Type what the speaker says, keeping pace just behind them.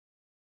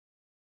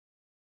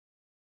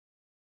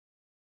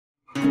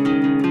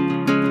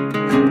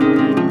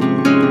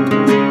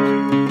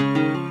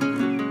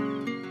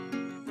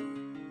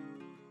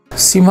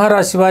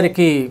సింహరాశి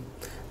వారికి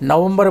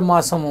నవంబర్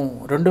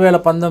మాసము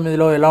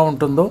 2019లో ఎలా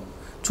ఉంటుందో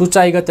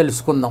చూచాయిగా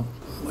తెలుసుకుందాం.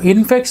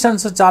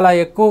 ఇన్ఫెక్షన్స్ చాలా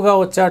ఎక్కువగా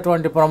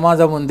వచ్చేటువంటి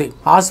ప్రమాదం ఉంది.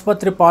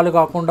 ఆసుపత్రి పాలు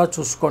కాకుండా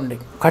చూసుకోండి.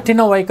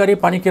 కఠిన వైఖరి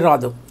పనికి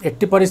రాదు.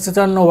 ఎట్టి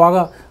పరిస్థితులను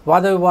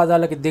వాద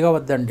వివాదాలకి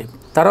దిగవద్దండి.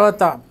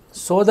 తర్వాత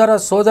సోదర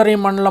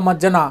సోదరీమణుల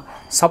మధ్యన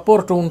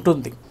సపోర్ట్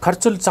ఉంటుంది.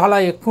 ఖర్చులు చాలా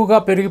ఎక్కువగా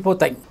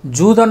పెరిగిపోతాయి.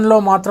 జూదంలో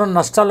మాత్రం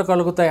నష్టాలు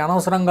కలుగుతాయి.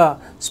 అనవసరంగా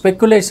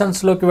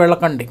స్పెక్యులేషన్స్లోకి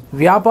వెళ్ళకండి.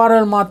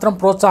 వ్యాపారాలు మాత్రం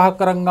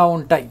ప్రోత్సాహకరంగా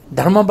ఉంటాయి.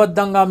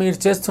 ధర్మబద్ధంగా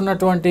మీరు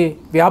చేస్తున్నటువంటి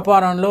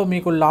వ్యాపారంలో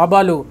మీకు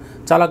లాభాలు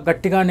చాలా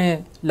గట్టిగానే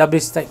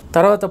లభిస్తాయి.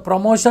 తర్వాత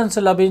ప్రమోషన్స్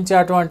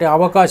లభించేటువంటి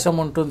అవకాశం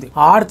ఉంటుంది.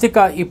 ఆర్థిక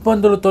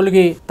ఇబ్బందులు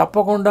తొలగి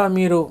తప్పకుండా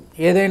మీరు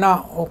ఏదైనా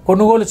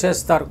కొనుగోలు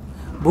చేస్తారు.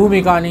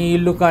 భూమి కానీ,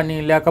 ఇల్లు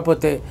కానీ,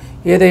 లేకపోతే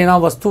ఏదైనా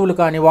వస్తువులు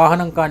కానీ,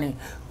 వాహనం కానీ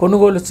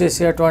కొనుగోలు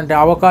చేసేటువంటి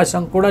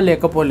అవకాశం కూడా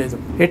లేకపోలేదు.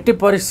 ఎట్టి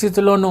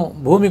పరిస్థితుల్లోనూ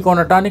భూమి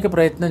కొనటానికి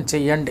ప్రయత్నం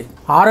చేయండి.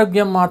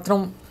 ఆరోగ్యం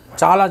మాత్రం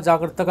చాలా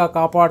జాగ్రత్తగా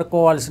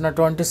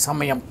కాపాడుకోవాల్సినటువంటి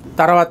సమయం.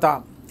 తర్వాత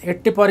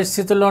ఎట్టి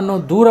పరిస్థితుల్లోనూ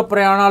దూర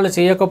ప్రయాణాలు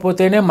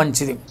చేయకపోతేనే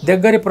మంచిది.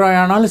 దగ్గరి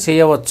ప్రయాణాలు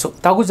చేయవచ్చు.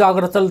 తగు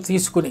జాగ్రత్తలు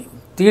తీసుకుని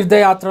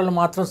తీర్థయాత్రలు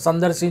మాత్రం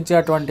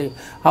సందర్శించేటువంటి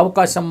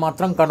అవకాశం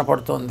మాత్రం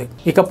కనపడుతుంది.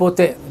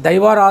 ఇకపోతే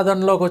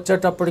దైవారాధనలోకి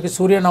వచ్చేటప్పటికి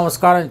సూర్య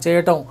నమస్కారం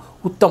చేయటం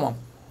ఉత్తమం.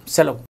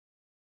 సెలవు.